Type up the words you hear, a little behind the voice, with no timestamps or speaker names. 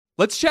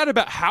Let's chat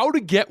about how to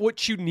get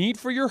what you need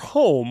for your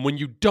home when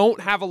you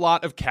don't have a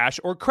lot of cash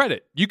or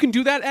credit. You can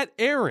do that at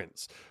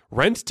Aaron's.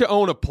 Rent to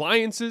own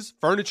appliances,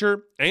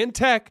 furniture, and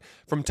tech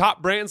from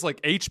top brands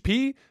like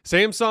HP,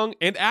 Samsung,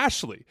 and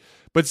Ashley.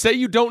 But say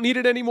you don't need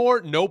it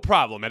anymore, no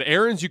problem. At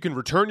Aaron's, you can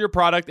return your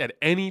product at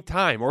any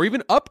time or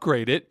even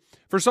upgrade it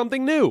for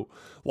something new.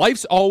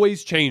 Life's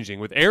always changing.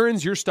 With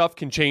Aaron's, your stuff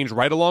can change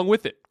right along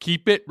with it.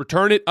 Keep it,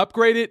 return it,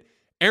 upgrade it.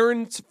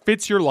 Aaron's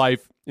fits your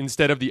life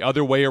instead of the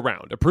other way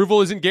around. Approval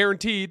isn't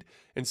guaranteed,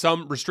 and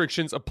some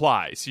restrictions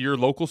apply. See your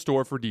local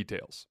store for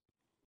details.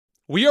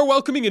 We are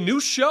welcoming a new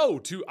show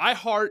to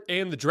iHeart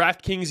and the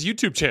DraftKings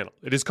YouTube channel.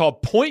 It is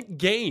called Point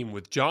Game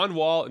with John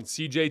Wall and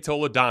CJ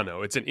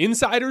Toledano. It's an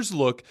insider's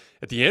look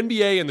at the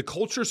NBA and the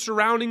culture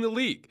surrounding the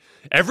league.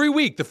 Every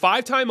week, the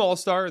five-time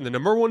All-Star and the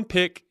number one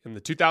pick in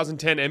the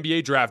 2010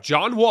 NBA Draft,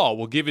 John Wall,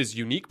 will give his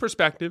unique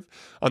perspective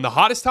on the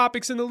hottest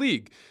topics in the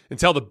league and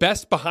tell the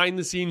best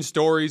behind-the-scenes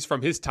stories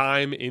from his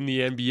time in the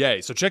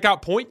NBA. So check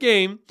out Point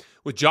Game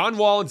with John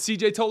Wall and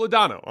CJ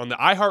Toledano on the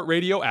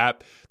iHeartRadio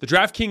app, the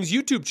DraftKings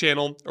YouTube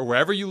channel, or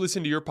wherever you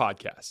listen to your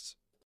podcasts.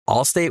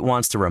 Allstate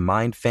wants to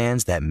remind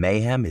fans that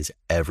mayhem is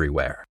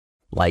everywhere.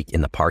 Like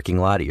in the parking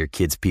lot at your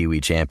kid's Pee Wee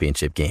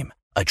Championship game.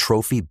 A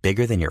trophy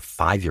bigger than your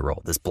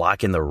 5-year-old is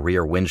blocking the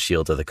rear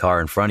windshield of the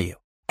car in front of you.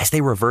 As they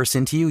reverse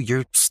into you,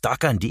 you're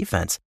stuck on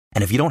defense.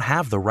 And if you don't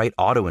have the right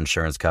auto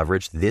insurance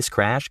coverage, this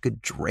crash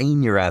could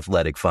drain your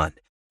athletic fund.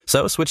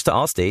 So switch to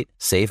Allstate,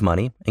 save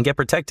money, and get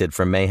protected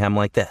from mayhem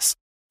like this.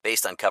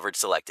 Based on coverage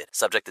selected,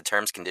 subject to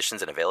terms,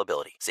 conditions, and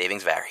availability.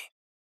 Savings vary.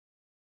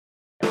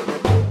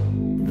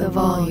 The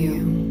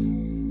Volume.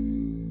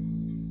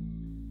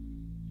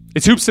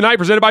 It's Hoops Tonight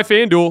presented by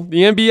FanDuel.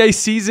 The NBA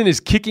season is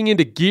kicking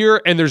into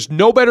gear, and there's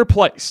no better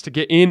place to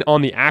get in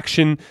on the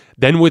action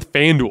than with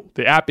FanDuel.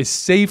 The app is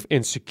safe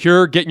and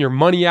secure. Getting your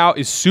money out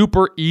is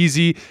super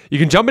easy. You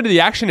can jump into the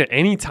action at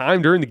any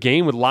time during the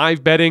game with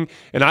live betting,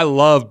 and I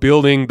love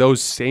building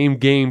those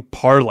same-game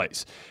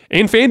parlays.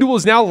 And FanDuel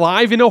is now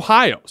live in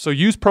Ohio, so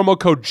use promo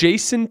code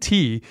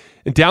JASONT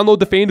and download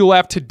the FanDuel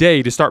app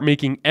today to start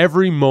making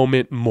every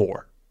moment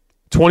more.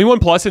 21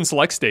 plus in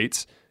select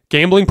states.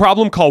 Gambling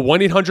problem? Call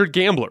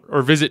 1-800-GAMBLER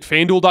or visit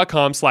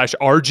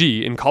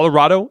FanDuel.com/RG in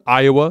Colorado,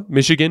 Iowa,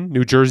 Michigan,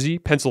 New Jersey,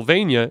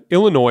 Pennsylvania,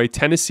 Illinois,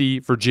 Tennessee,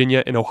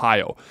 Virginia, and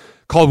Ohio.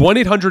 Call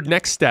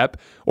 1-800-NEXT-STEP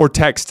or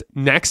text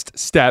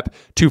NEXT-STEP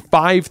to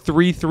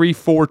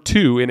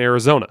 53342 in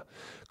Arizona.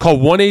 Call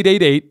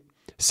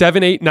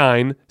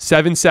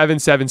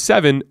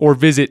 1-888-789-7777 or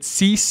visit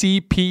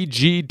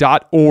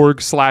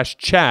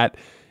ccpg.org/chat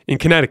in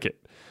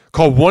Connecticut.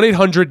 Call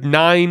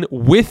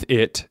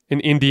 1-800-9-WITH-IT in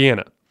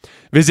Indiana.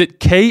 Visit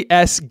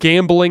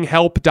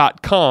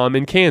ksgamblinghelp.com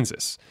in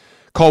Kansas.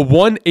 Call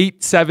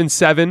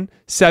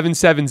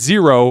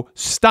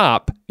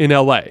 1-877-770-STOP in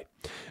LA.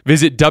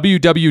 Visit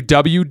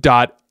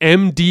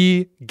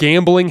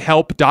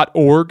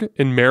www.mdgamblinghelp.org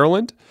in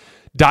Maryland.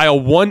 Dial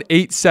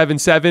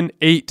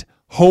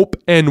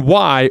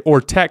 1-877-8-HOPE-NY or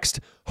text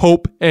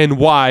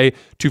HOPE-NY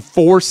to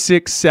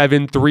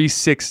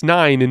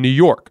 467-369 in New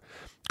York.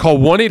 Call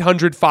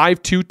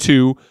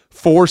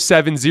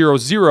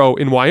 1-800-522-4700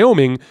 in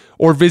Wyoming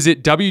or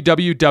visit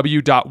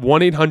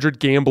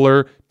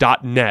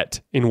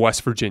www.1800gambler.net in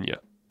West Virginia.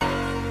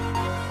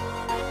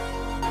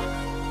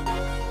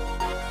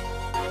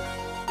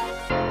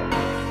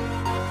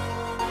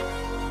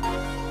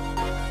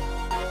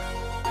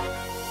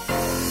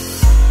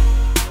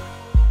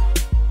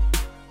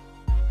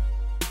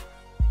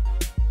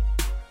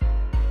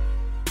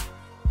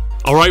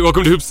 All right,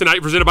 welcome to Hoops Tonight,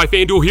 presented by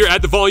FanDuel here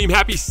at The Volume.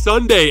 Happy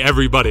Sunday,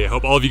 everybody. I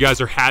hope all of you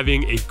guys are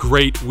having a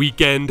great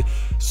weekend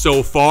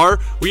so far.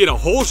 We had a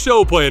whole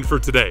show planned for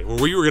today where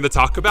we were going to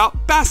talk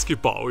about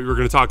basketball. We were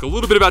going to talk a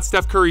little bit about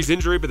Steph Curry's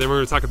injury, but then we were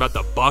going to talk about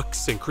the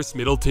Bucks and Chris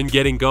Middleton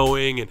getting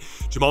going and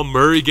Jamal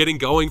Murray getting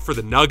going for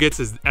the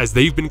Nuggets as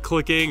they've been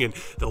clicking, and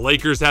the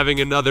Lakers having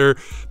another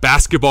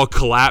basketball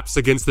collapse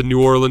against the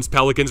New Orleans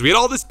Pelicans. We had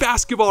all this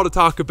basketball to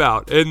talk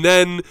about, and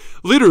then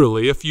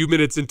literally a few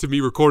minutes into me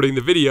recording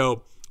the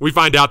video, we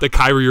find out that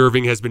Kyrie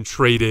Irving has been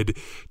traded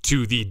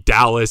to the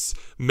Dallas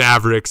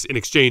Mavericks in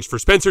exchange for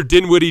Spencer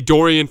Dinwiddie,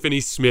 Dorian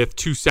Finney-Smith,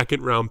 2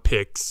 second-round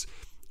picks,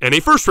 and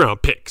a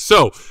first-round pick.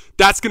 So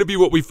that's going to be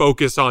what we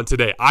focus on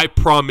today. I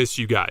promise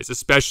you guys,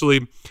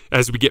 especially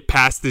as we get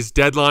past this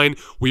deadline,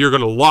 we are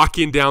going to lock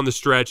in down the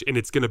stretch, and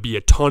it's going to be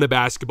a ton of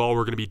basketball.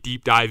 We're going to be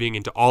deep diving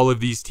into all of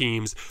these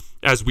teams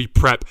as we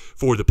prep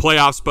for the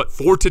playoffs. But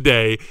for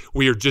today,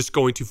 we are just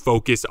going to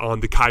focus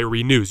on the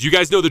Kyrie news. You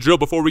guys know the drill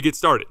before we get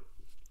started.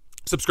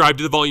 Subscribe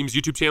to the Volume's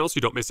YouTube channel so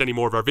you don't miss any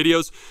more of our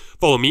videos.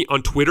 Follow me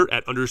on Twitter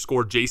at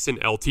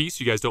 _JasonLT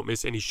so you guys don't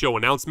miss any show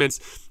announcements.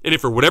 And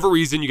if for whatever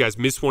reason you guys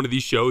miss one of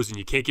these shows and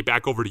you can't get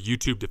back over to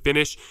YouTube to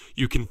finish,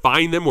 you can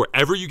find them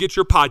wherever you get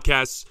your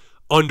podcasts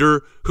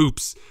under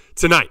Hoops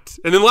Tonight.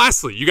 And then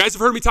lastly, you guys have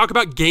heard me talk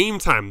about Game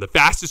Time, the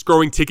fastest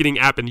growing ticketing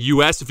app in the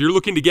US. If you're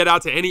looking to get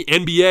out to any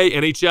NBA,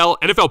 NHL,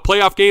 NFL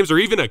playoff games, or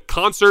even a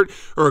concert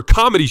or a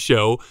comedy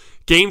show,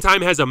 Game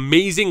Time has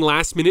amazing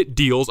last minute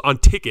deals on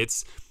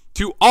tickets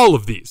to all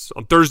of these.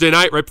 On Thursday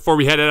night, right before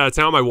we headed out of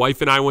town, my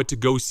wife and I went to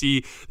go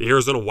see the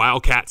Arizona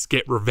Wildcats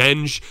get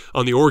revenge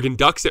on the Oregon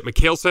Ducks at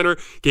McHale Center.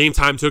 Game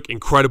Time took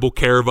incredible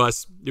care of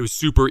us. It was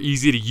super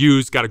easy to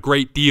use, got a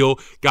great deal,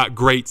 got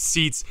great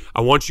seats.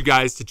 I want you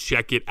guys to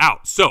check it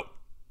out. So,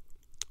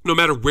 no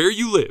matter where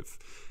you live,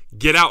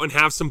 get out and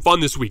have some fun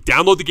this week.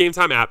 Download the Game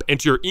Time app,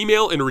 enter your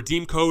email, and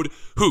redeem code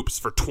HOOPS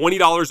for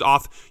 $20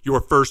 off your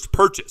first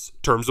purchase.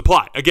 Terms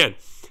apply. Again,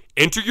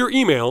 enter your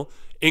email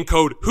and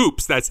code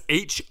HOOPS, that's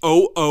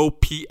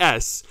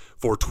HOOPS,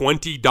 for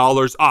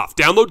 $20 off.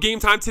 Download Game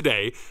Time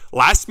today.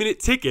 Last minute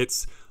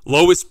tickets,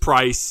 lowest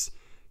price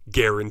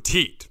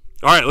guaranteed.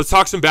 All right, let's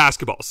talk some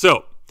basketball.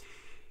 So,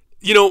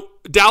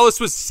 Dallas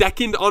was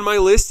second on my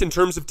list in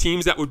terms of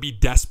teams that would be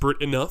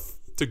desperate enough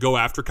to go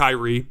after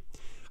Kyrie.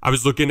 I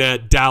was looking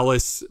at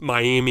Dallas,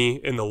 Miami,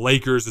 and the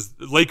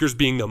Lakers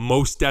being the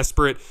most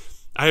desperate.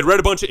 I had read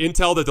a bunch of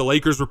intel that the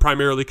Lakers were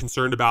primarily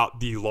concerned about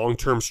the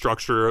long-term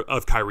structure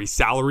of Kyrie's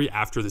salary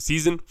after the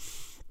season,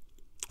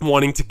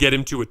 wanting to get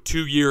him to a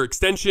 2-year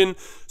extension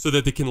so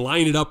that they can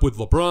line it up with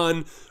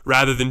LeBron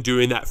rather than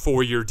doing that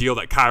 4-year deal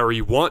that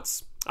Kyrie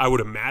wants. I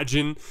would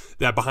imagine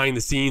that behind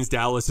the scenes,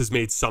 Dallas has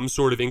made some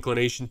sort of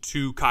inclination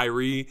to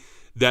Kyrie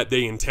that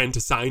they intend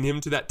to sign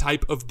him to that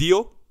type of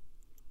deal.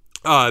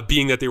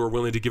 Being that they were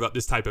willing to give up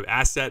this type of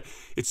asset.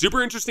 It's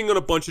super interesting on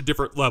a bunch of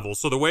different levels.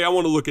 So the way I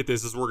want to look at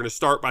this is we're going to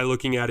start by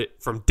looking at it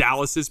from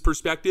Dallas's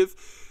perspective.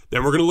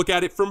 Then we're going to look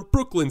at it from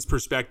Brooklyn's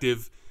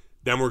perspective.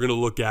 Then we're going to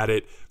look at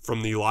it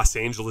from the Los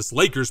Angeles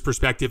Lakers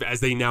perspective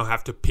as they now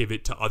have to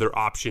pivot to other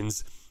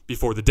options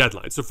before the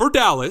deadline. So for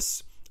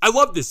Dallas, I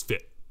love this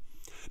fit.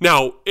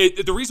 Now,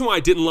 the reason why I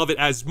didn't love it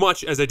as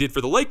much as I did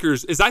for the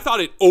Lakers is I thought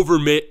it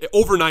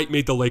overnight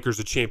made the Lakers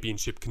a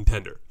championship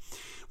contender.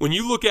 When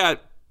you look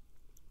at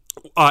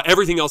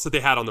everything else that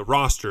they had on the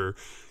roster,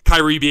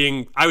 Kyrie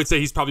being, I would say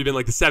he's probably been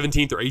like the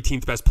 17th or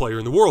 18th best player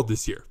in the world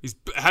this year. He's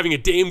having a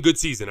damn good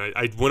season.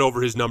 I went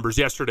over his numbers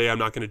yesterday. I'm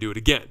not going to do it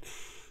again.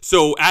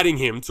 So adding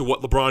him to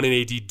what LeBron and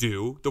AD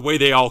do, the way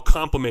they all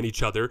complement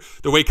each other,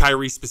 the way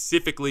Kyrie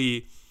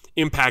specifically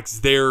impacts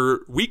their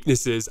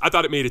weaknesses, I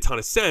thought it made a ton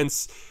of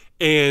sense.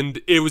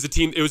 And it was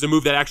a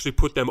move that actually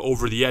put them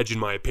over the edge, in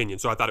my opinion.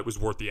 So I thought it was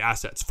worth the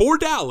assets. For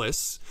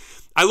Dallas,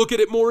 I look at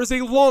it more as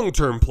a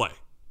long-term play.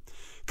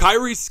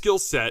 Kyrie's skill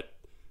set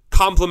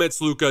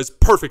complements Luka's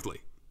perfectly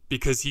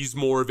because he's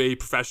more of a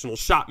professional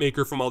shot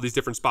maker from all these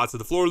different spots of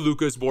the floor.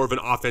 Luka's more of an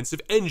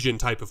offensive engine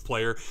type of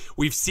player.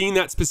 We've seen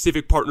that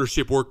specific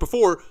partnership work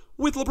before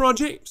with LeBron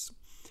James.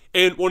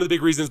 And one of the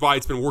big reasons why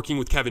it's been working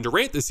with Kevin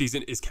Durant this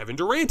season is Kevin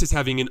Durant is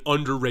having an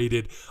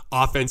underrated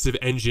offensive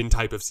engine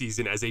type of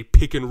season as a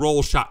pick and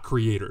roll shot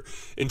creator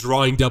and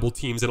drawing double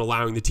teams and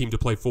allowing the team to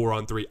play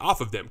 4-on-3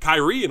 off of them.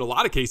 Kyrie, in a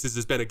lot of cases,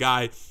 has been a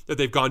guy that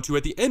they've gone to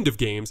at the end of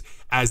games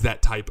as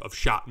that type of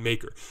shot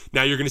maker.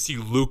 Now you're going to see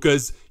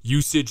Luka's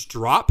usage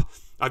drop.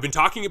 I've been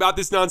talking about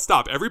this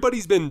nonstop.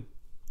 Everybody's been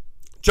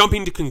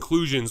jumping to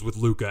conclusions with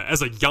Luka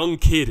as a young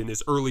kid in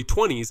his early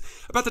 20s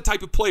about the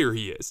type of player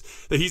he is.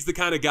 That he's the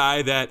kind of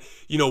guy that,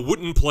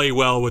 wouldn't play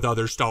well with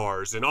other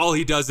stars, and all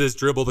he does is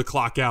dribble the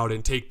clock out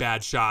and take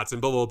bad shots and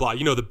blah, blah, blah.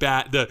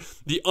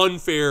 The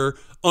unfair,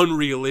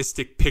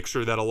 unrealistic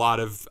picture that a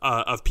lot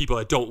of people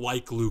that don't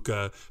like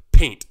Luka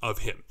paint of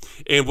him.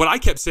 And what I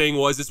kept saying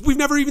is we've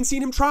never even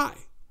seen him try.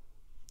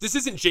 This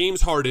isn't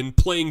James Harden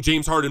playing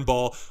James Harden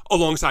ball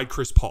alongside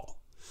Chris Paul.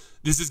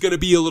 This is going to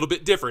be a little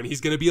bit different.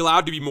 He's going to be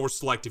allowed to be more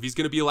selective. He's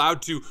going to be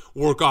allowed to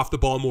work off the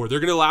ball more. They're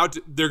going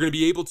to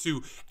be able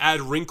to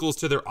add wrinkles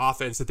to their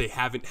offense that they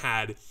haven't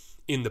had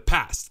in the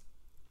past.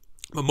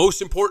 But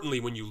most importantly,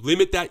 when you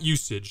limit that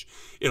usage,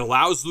 it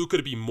allows Luka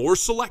to be more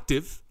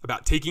selective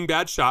about taking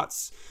bad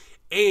shots,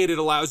 and it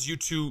allows you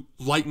to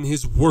lighten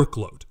his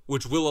workload,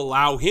 which will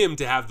allow him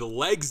to have the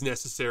legs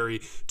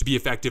necessary to be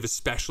effective,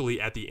 especially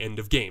at the end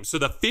of games. So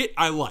the fit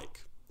I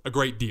like a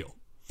great deal.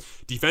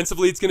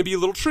 Defensively, it's going to be a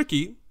little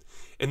tricky.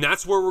 And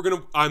that's where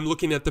I'm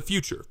looking at the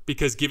future,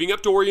 because giving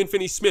up Dorian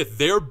Finney-Smith,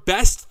 their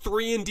best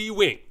 3-and-D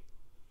wing,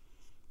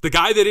 the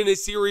guy that in a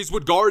series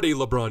would guard a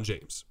LeBron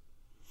James,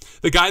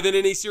 the guy that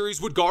in a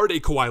series would guard a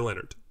Kawhi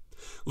Leonard,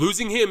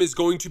 losing him is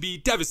going to be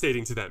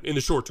devastating to them in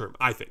the short term,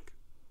 I think.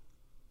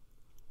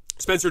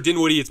 Spencer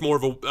Dinwiddie, it's more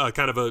of a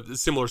kind of a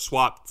similar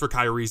swap for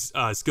Kyrie's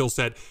skill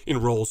set in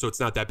role, so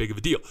it's not that big of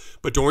a deal.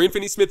 But Dorian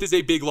Finney-Smith is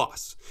a big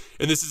loss.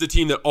 And this is a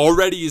team that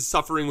already is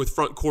suffering with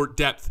front court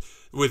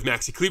depth, with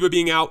Maxi Kleber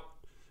being out,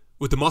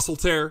 with the muscle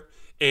tear,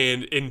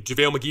 and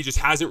JaVale McGee just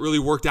hasn't really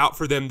worked out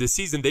for them this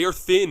season. They are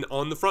thin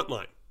on the front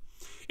line.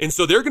 And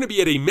so they're going to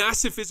be at a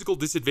massive physical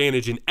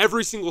disadvantage in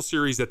every single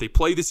series that they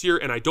play this year,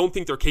 and I don't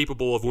think they're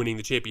capable of winning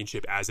the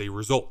championship as a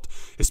result,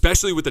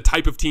 especially with the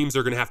type of teams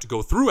they're going to have to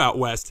go through out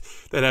west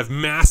that have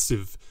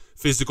massive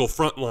physical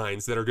front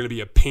lines that are going to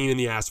be a pain in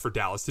the ass for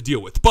Dallas to deal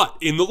with. But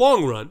in the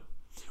long run,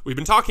 we've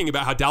been talking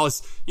about how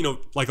Dallas,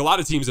 like a lot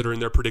of teams that are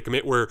in their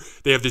predicament where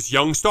they have this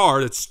young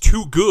star that's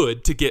too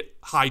good to get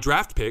high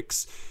draft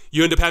picks,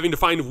 you end up having to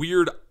find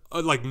weird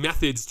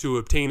methods to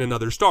obtain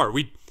another star.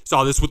 We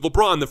Saw this with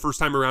LeBron the first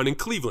time around in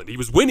Cleveland. He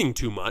was winning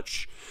too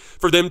much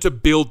for them to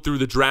build through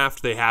the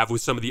draft they have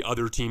with some of the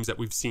other teams that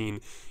we've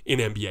seen in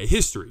NBA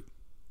history.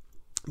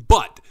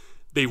 But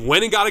they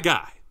went and got a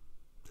guy.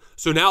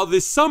 So now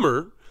this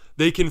summer,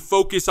 they can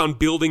focus on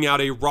building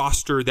out a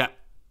roster that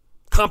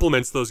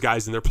complements those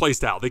guys in their play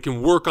style. They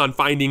can work on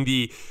finding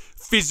the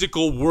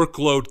physical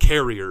workload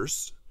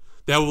carriers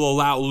that will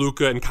allow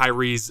Luka and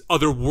Kyrie's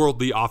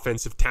otherworldly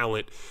offensive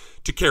talent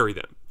to carry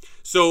them.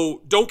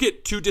 So don't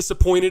get too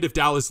disappointed if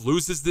Dallas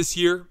loses this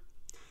year.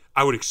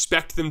 I would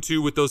expect them to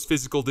with those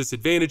physical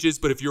disadvantages,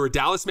 but if you're a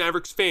Dallas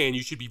Mavericks fan,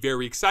 you should be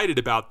very excited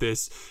about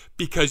this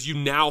because you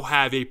now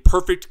have a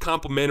perfect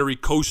complementary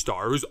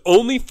co-star who's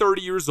only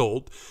 30 years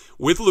old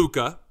with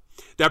Luka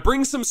that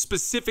brings some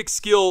specific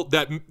skill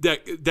that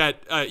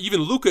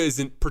even Luka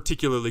isn't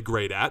particularly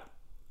great at.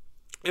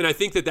 And I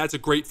think that that's a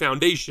great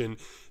foundation.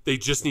 They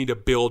just need to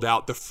build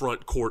out the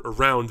front court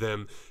around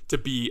them to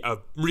be a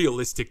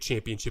realistic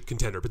championship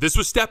contender. But this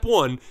was step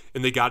one,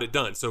 and they got it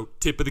done. So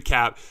tip of the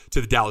cap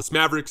to the Dallas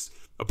Mavericks.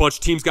 A bunch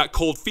of teams got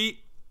cold feet.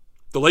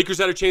 The Lakers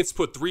had a chance to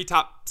put 3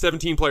 top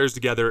 17 players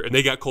together, and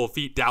they got cold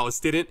feet. Dallas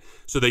didn't,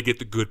 so they get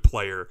the good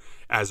player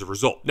as a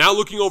result. Now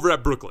looking over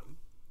at Brooklyn.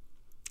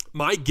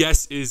 My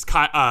guess is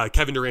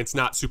Kevin Durant's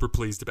not super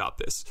pleased about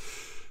this.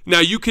 Now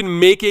you can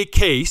make a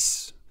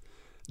case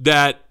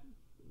that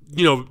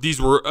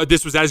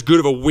this was as good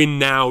of a win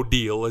now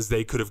deal as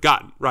they could have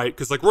gotten, right?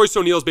 Because like Royce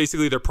O'Neal is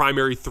basically their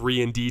primary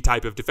 3-and-D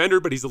type of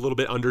defender, but he's a little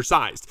bit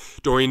undersized.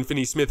 Dorian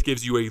Finney-Smith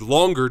gives you a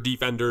longer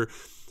defender.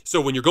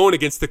 So when you're going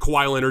against the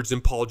Kawhi Leonards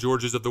and Paul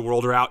Georges of the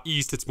world, or out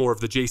east, it's more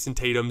of the Jason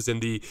Tatums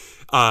and the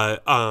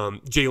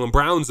Jaylen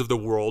Browns of the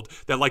world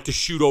that like to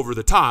shoot over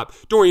the top.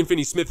 Dorian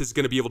Finney-Smith is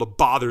going to be able to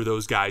bother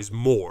those guys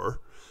more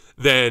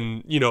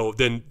than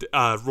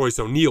Royce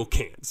O'Neal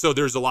can. So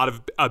there's a lot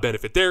of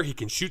benefit there. He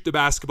can shoot the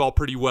basketball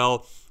pretty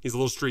well. He's a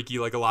little streaky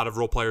like a lot of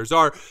role players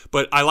are,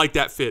 but I like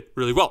that fit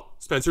really well.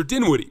 Spencer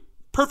Dinwiddie,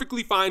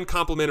 perfectly fine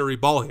complementary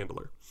ball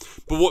handler.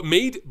 But what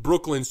made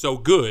Brooklyn so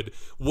good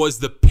was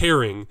the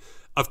pairing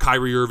of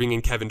Kyrie Irving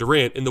and Kevin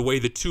Durant and the way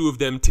the two of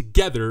them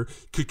together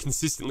could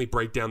consistently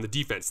break down the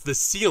defense. The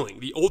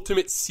ceiling, the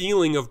ultimate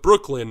ceiling of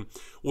Brooklyn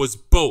was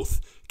both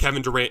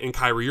Kevin Durant and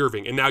Kyrie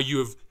Irving. And now you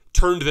have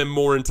turned them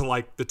more into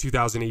like the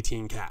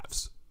 2018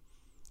 Cavs,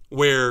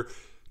 where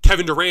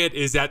Kevin Durant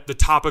is at the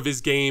top of his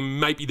game,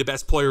 might be the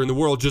best player in the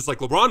world, just like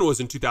LeBron was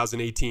in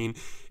 2018.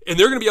 And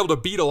they're going to be able to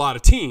beat a lot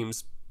of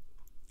teams,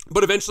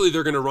 but eventually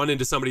they're going to run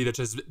into somebody that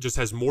just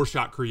has more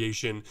shot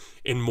creation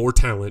and more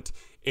talent,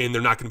 and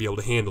they're not going to be able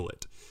to handle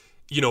it.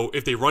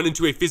 If they run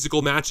into a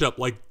physical matchup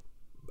like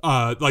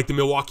the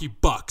Milwaukee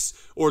Bucks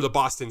or the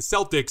Boston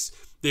Celtics,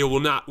 they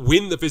will not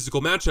win the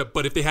physical matchup.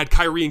 But if they had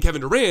Kyrie and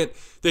Kevin Durant,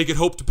 they could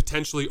hope to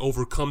potentially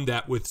overcome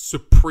that with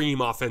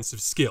supreme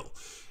offensive skill.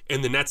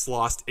 And the Nets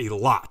lost a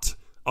lot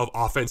of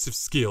offensive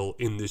skill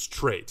in this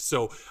trade.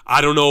 So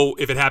I don't know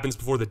if it happens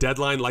before the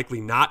deadline.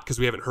 Likely not, because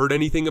we haven't heard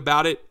anything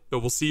about it. But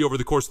we'll see over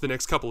the course of the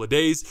next couple of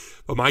days.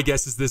 But my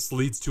guess is this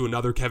leads to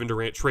another Kevin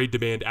Durant trade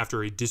demand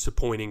after a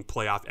disappointing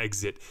playoff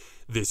exit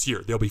this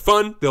year. They'll be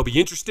fun, they'll be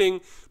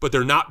interesting, but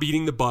they're not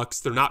beating the Bucks,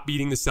 they're not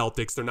beating the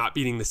Celtics, they're not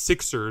beating the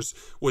Sixers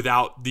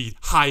without the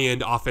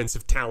high-end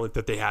offensive talent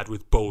that they had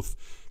with both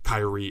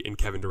Kyrie and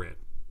Kevin Durant.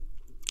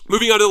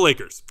 Moving on to the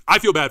Lakers. I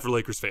feel bad for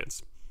Lakers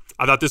fans.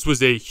 I thought this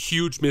was a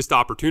huge missed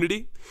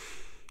opportunity.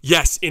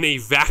 Yes, in a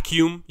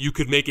vacuum, you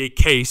could make a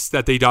case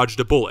that they dodged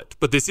a bullet,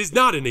 but this is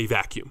not in a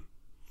vacuum.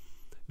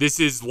 This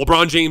is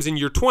LeBron James in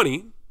year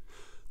 20,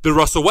 the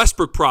Russell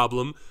Westbrook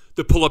problem,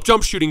 the pull-up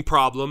jump shooting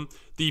problem,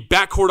 the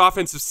backcourt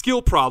offensive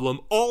skill problem,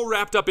 all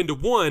wrapped up into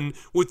one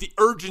with the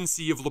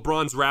urgency of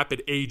LeBron's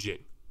rapid aging.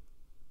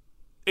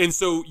 And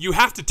so you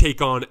have to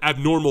take on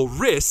abnormal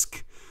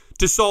risk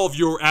to solve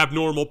your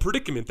abnormal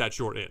predicament that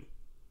you're in.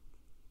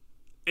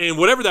 And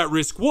whatever that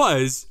risk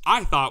was,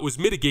 I thought was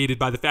mitigated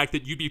by the fact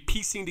that you'd be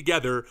piecing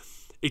together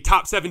a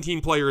top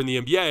 17 player in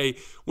the NBA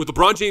with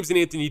LeBron James and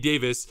Anthony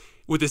Davis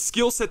with a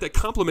skill set that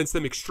complements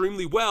them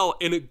extremely well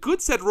and a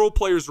good set of role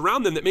players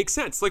around them that make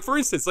sense. Like, for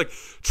instance, like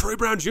Troy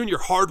Brown Jr.,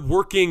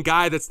 hard-working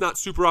guy that's not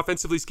super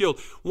offensively skilled.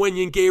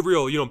 Wenyen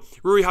Gabriel,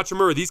 Rui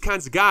Hachimura, these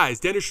kinds of guys.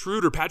 Dennis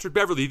Schroeder, Patrick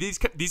Beverley, these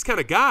kind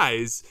of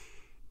guys.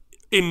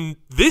 In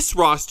this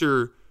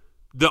roster,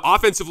 the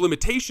offensive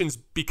limitations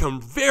become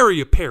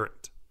very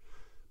apparent.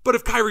 But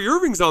if Kyrie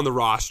Irving's on the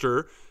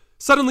roster,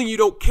 suddenly you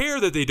don't care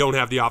that they don't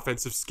have the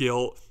offensive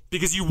skill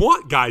because you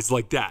want guys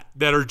like that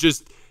are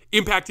just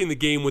impacting the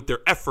game with their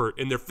effort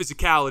and their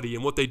physicality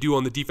and what they do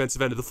on the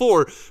defensive end of the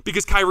floor,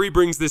 because Kyrie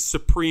brings this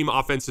supreme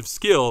offensive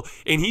skill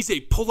and he's a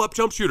pull-up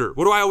jump shooter.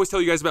 What do I always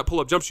tell you guys about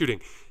pull-up jump shooting?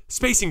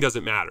 Spacing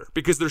doesn't matter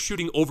because they're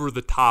shooting over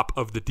the top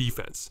of the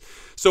defense.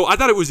 So I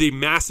thought it was a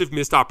massive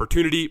missed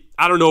opportunity.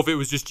 I don't know if it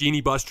was just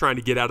Jeannie Buss trying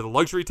to get out of the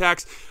luxury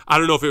tax. I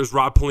don't know if it was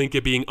Rob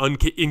Pelinka being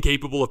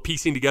incapable of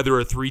piecing together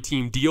a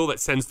 3-team deal that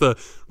sends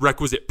the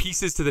requisite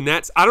pieces to the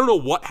Nets. I don't know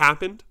what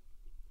happened.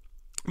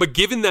 But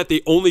given that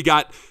they only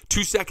got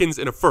 2 seconds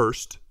and a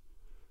first,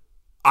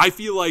 I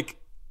feel like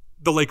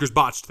the Lakers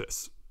botched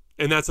this.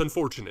 And that's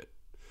unfortunate.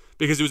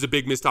 because it was a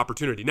big missed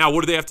opportunity. Now,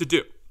 what do they have to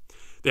do?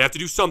 They have to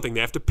do something.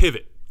 They have to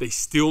pivot. They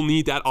still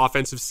need that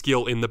offensive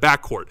skill in the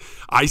backcourt.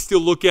 I still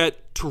look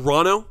at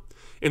Toronto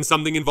and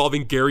something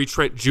involving Gary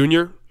Trent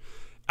Jr.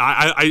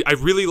 I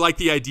really like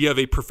the idea of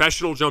a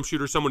professional jump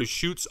shooter, someone who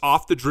shoots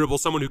off the dribble,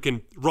 someone who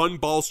can run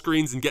ball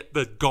screens and get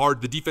the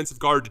defensive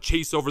guard, to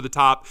chase over the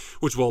top,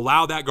 which will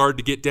allow that guard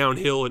to get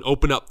downhill and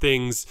open up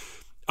things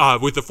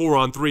with the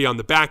 4-on-3 on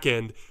the back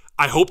end.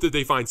 I hope that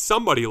they find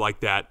somebody like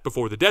that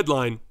before the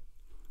deadline.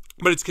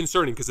 But it's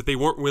concerning because if they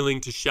weren't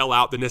willing to shell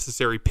out the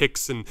necessary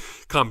picks and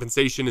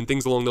compensation and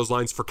things along those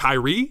lines for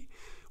Kyrie,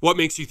 what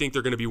makes you think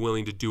they're going to be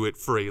willing to do it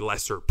for a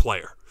lesser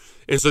player?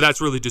 And so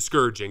that's really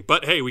discouraging.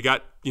 But hey, we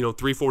got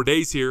 3-4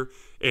 days here,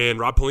 and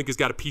Rob Pelinka's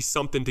got to piece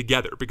something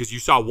together, because you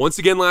saw once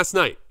again last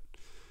night,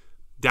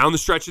 down the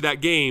stretch of that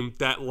game,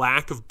 that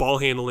lack of ball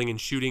handling and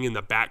shooting in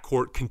the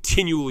backcourt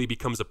continually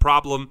becomes a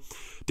problem.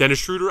 Dennis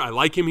Schroeder, I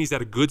like him. He's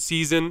had a good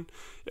season.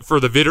 For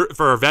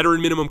a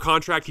veteran minimum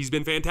contract, he's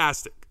been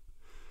fantastic.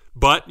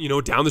 But,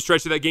 down the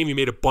stretch of that game, he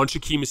made a bunch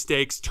of key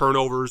mistakes,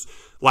 turnovers,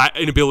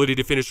 inability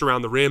to finish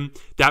around the rim.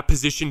 That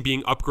position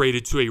being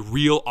upgraded to a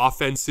real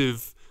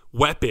offensive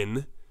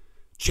weapon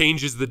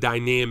changes the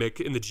dynamic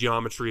and the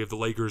geometry of the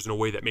Lakers in a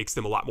way that makes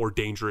them a lot more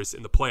dangerous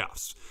in the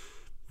playoffs.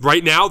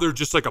 Right now, they're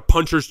just like a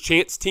puncher's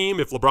chance team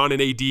if LeBron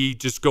and AD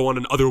just go on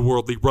an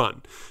otherworldly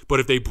run.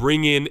 But if they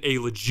bring in a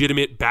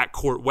legitimate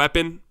backcourt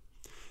weapon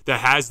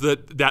that has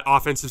that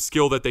offensive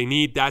skill that they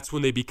need, that's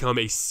when they become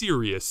a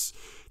serious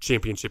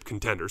championship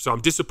contender. So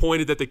I'm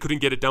disappointed that they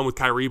couldn't get it done with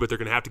Kyrie, but they're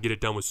going to have to get it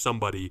done with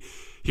somebody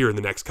here in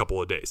the next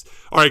couple of days.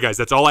 All right, guys,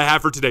 that's all I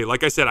have for today.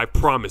 Like I said, I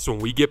promise when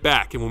we get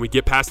back and when we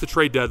get past the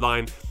trade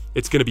deadline,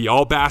 it's going to be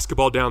all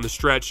basketball down the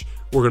stretch.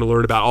 We're going to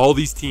learn about all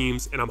these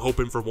teams, and I'm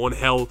hoping for one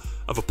hell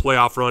of a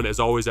playoff run. As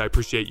always, I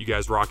appreciate you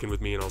guys rocking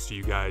with me, and I'll see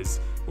you guys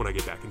when I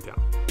get back in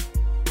town.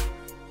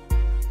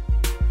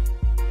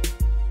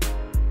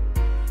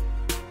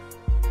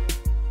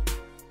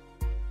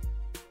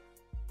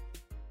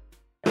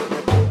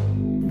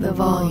 The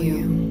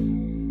Volume.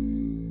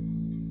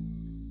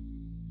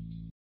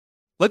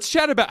 Let's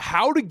chat about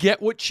how to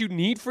get what you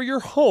need for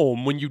your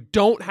home when you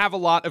don't have a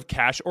lot of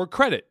cash or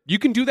credit. You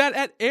can do that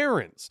at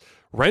Aaron's.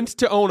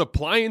 Rent-to-own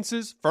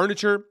appliances,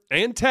 furniture,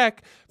 and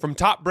tech from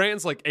top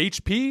brands like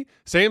HP,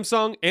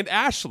 Samsung, and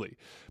Ashley.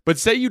 But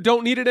say you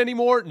don't need it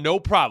anymore, no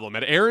problem.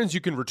 At Aaron's,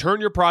 you can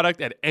return your product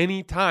at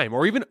any time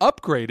or even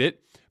upgrade it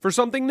for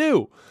something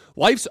new.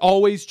 Life's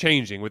always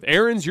changing. With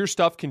Aaron's, your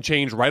stuff can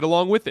change right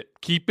along with it.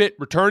 Keep it,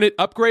 return it,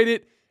 upgrade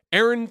it.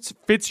 Aaron's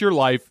fits your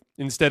life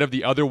instead of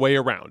the other way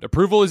around.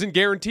 Approval isn't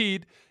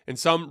guaranteed, and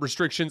some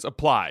restrictions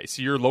apply.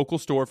 See your local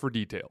store for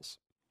details.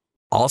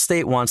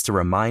 Allstate wants to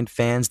remind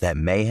fans that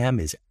mayhem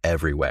is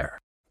everywhere.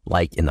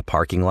 Like in the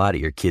parking lot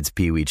at your kid's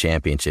Pee Wee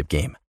Championship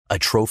game. A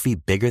trophy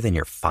bigger than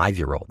your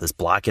 5-year-old is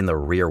blocking the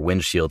rear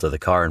windshield of the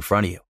car in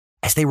front of you.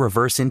 As they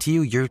reverse into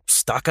you, you're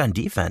stuck on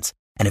defense.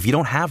 And if you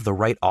don't have the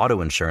right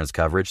auto insurance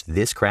coverage,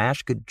 this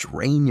crash could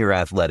drain your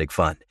athletic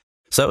fund.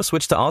 So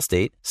switch to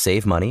Allstate,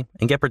 save money,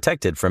 and get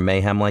protected from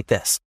mayhem like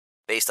this.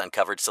 Based on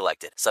coverage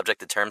selected,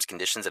 subject to terms,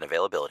 conditions, and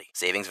availability.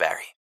 Savings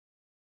vary.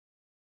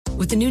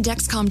 With the new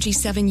Dexcom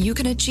G7, you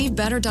can achieve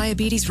better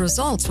diabetes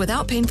results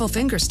without painful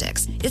finger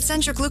sticks. It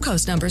sends your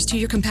glucose numbers to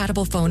your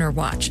compatible phone or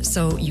watch,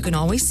 so you can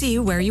always see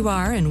where you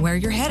are and where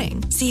you're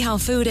heading. See how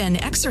food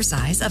and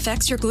exercise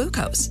affects your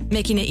glucose,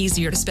 making it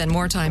easier to spend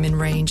more time in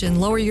range and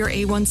lower your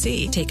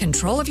A1C. Take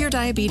control of your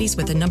diabetes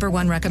with the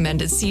 #1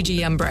 recommended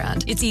CGM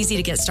brand. It's easy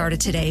to get started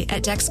today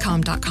at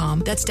Dexcom.com.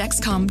 That's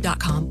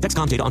Dexcom.com.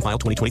 Dexcom data on file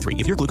 2023.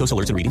 If your glucose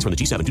alerts and readings from the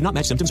G7 do not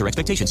match symptoms or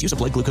expectations, use a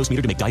blood glucose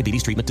meter to make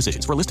diabetes treatment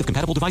decisions. For a list of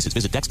compatible devices,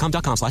 visit Dexcom.com/compatibility.